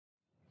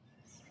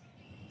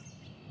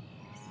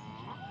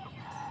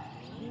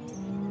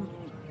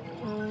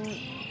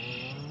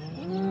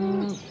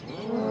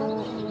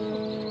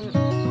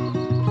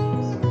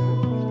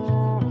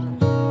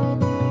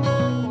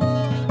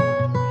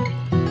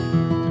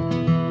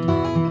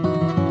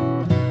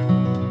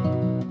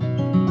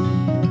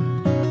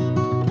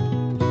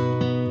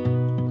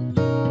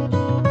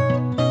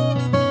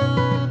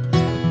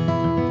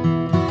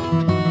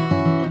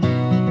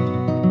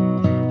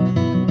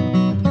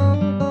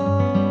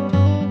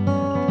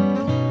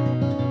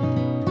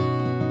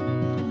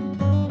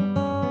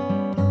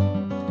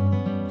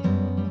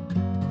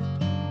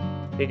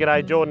Yeah,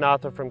 g'day, Jordan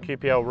Arthur from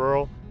QPL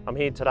Rural. I'm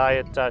here today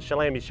at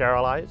Challambi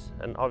Cow,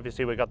 and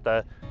obviously we've got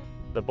the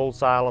bull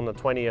sale on the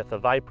 20th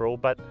of April,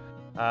 but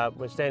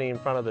we're standing in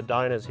front of the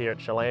donors here at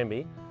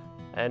Challambi,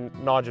 and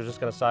Nigel's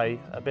just going to say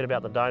a bit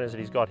about the donors that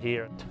he's got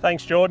here.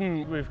 Thanks,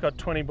 Jordan. We've got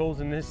 20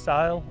 bulls in this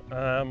sale.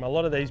 A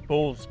lot of these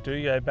bulls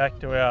do go back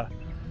to our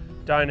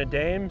donor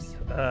dams.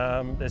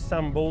 There's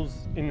some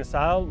bulls in the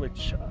sale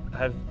which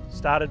have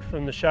started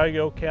from the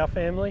Showgirl cow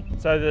family.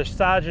 So the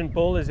Sergeant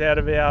bull is out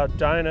of our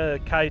donor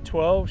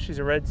K12. She's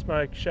a red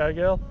smoke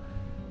Showgirl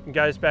and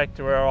goes back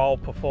to our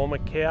old Performer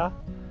cow.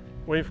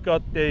 We've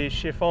got the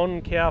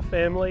Chiffon cow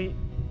family.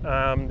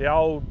 The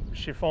old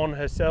Chiffon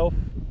herself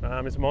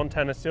is a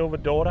Montana Silver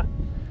daughter.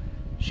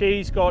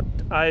 She's got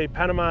a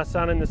Panama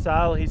son in the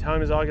sale, he's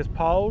homozygous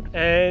polled.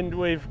 And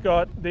we've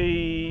got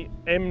the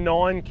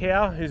M9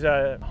 cow, who's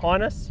a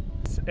Highness.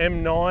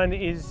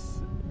 M9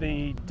 is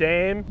the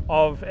dam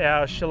of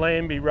our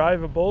Challambi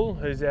Rover bull,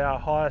 who's our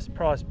highest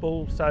priced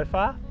bull so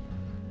far.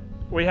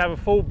 We have a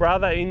full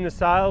brother in the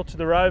sale to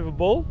the Rover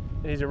bull.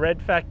 He's a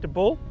red factor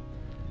bull,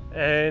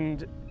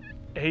 and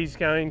he's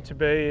going to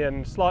be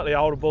a slightly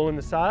older bull in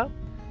the sale.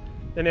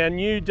 Then our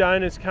new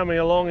donors coming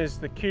along is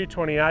the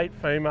Q28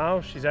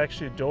 female. She's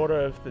actually a daughter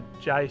of the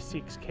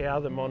J6 cow,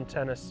 the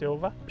Montana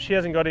Silver. She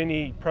hasn't got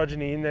any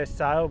progeny in their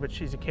sale, but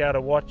she's a cow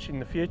to watch in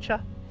the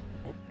future.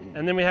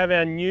 And then we have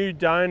our new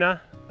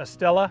donor,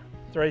 Estella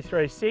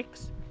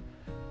 336.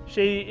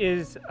 She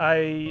is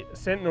a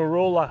Sentinel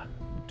Ruler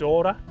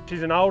daughter.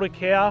 She's an older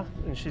cow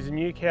and she's a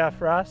new cow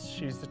for us.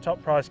 She's the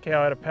top price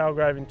cow out of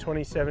Palgrave in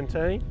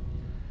 2017.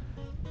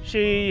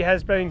 She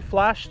has been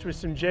flushed with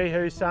some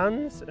Jehu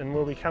sons and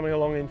will be coming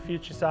along in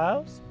future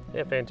sales.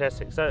 Yeah,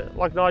 fantastic. So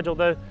like Nigel,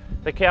 the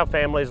cow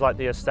families like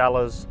the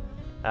Estellas,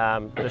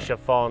 the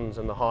Chiffons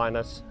and the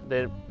Highness,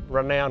 they're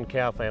renowned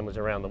cow families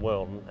around the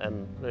world,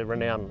 and they're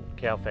renowned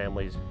cow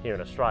families here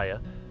in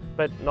Australia.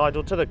 But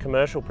Nigel, to the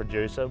commercial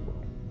producer,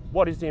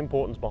 what is the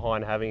importance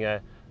behind having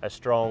a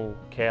strong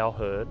cow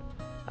herd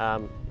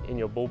in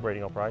your bull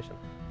breeding operation?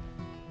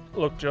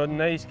 Look, Jordan,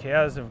 these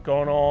cows have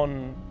gone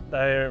on,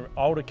 they're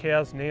older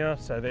cows now,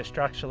 so they're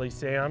structurally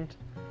sound,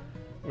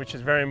 which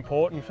is very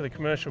important for the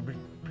commercial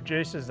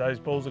producers. Those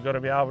bulls have got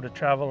to be able to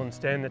travel and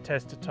stand the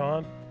test of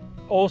time.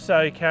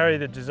 Also carry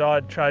the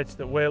desired traits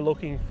that we're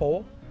looking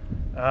for,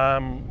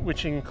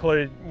 which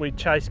include, we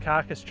chase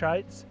carcass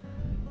traits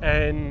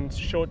and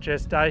short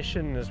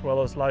gestation as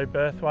well as low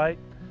birth weight.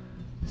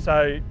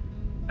 So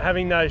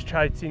having those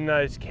traits in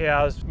those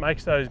cows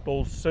makes those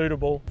bulls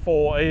suitable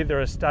for either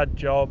a stud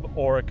job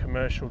or a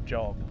commercial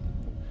job.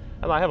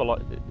 And they have a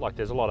lot, like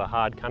there's a lot of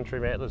hard country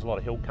around, there's a lot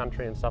of hill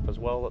country and stuff as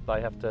well that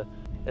they have to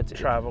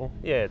travel.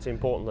 Yeah, it's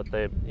important that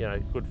they're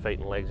good feet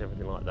and legs,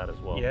 everything like that as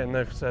well. Yeah,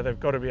 and so they've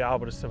got to be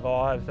able to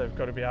survive, they've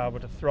got to be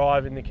able to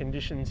thrive in the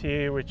conditions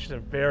here, which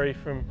vary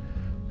from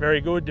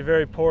very good to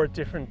very poor at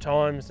different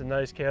times, and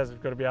those cows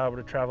have got to be able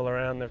to travel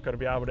around, they've got to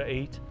be able to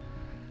eat,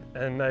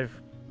 and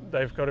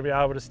they've got to be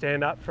able to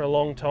stand up for a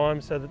long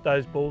time so that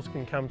those bulls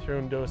can come through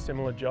and do a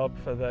similar job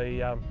for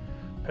the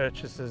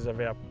purchasers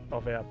of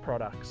our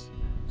products.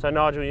 So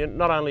Nigel,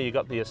 not only you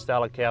got the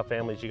Estella cow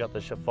families, you got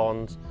the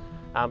Chiffons,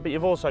 but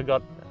you've also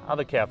got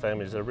other cow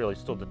families that have really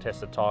stood the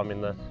test of time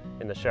in the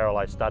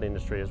Charolais stud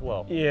industry as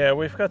well. Yeah,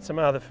 we've got some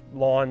other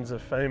lines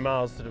of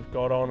females that have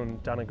got on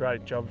and done a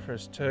great job for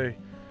us too,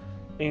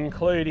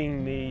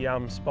 including the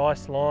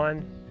Spice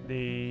line,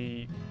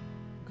 the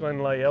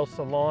Glenlee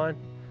Elsa line,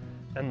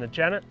 and the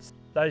Janets.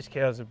 Those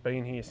cows have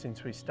been here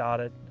since we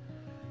started,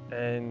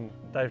 and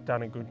they've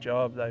done a good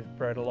job. They've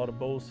bred a lot of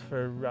bulls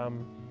for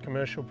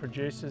commercial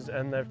producers,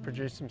 and they've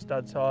produced some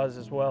stud sires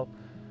as well.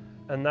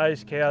 And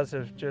those cows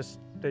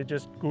they're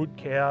just good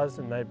cows,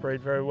 and they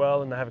breed very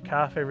well, and they have a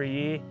calf every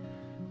year,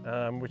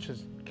 which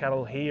is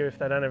cattle here. If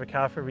they don't have a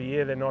calf every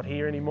year, they're not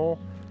here anymore.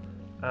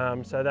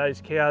 So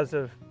those cows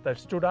they've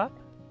stood up,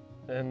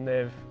 and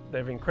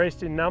they've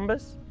increased in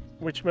numbers,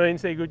 which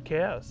means they're good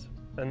cows,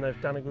 and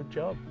they've done a good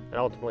job. And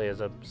ultimately,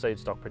 as a seed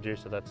stock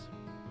producer, that's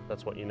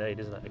what you need,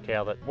 isn't it? A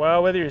cow that...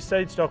 Well, whether you're a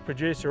seed stock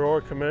producer or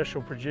a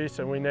commercial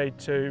producer, we need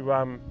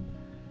to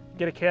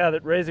get a cow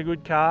that rears a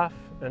good calf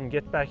and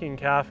get back in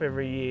calf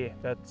every year.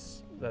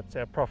 That's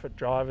our profit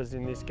drivers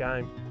in this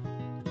game.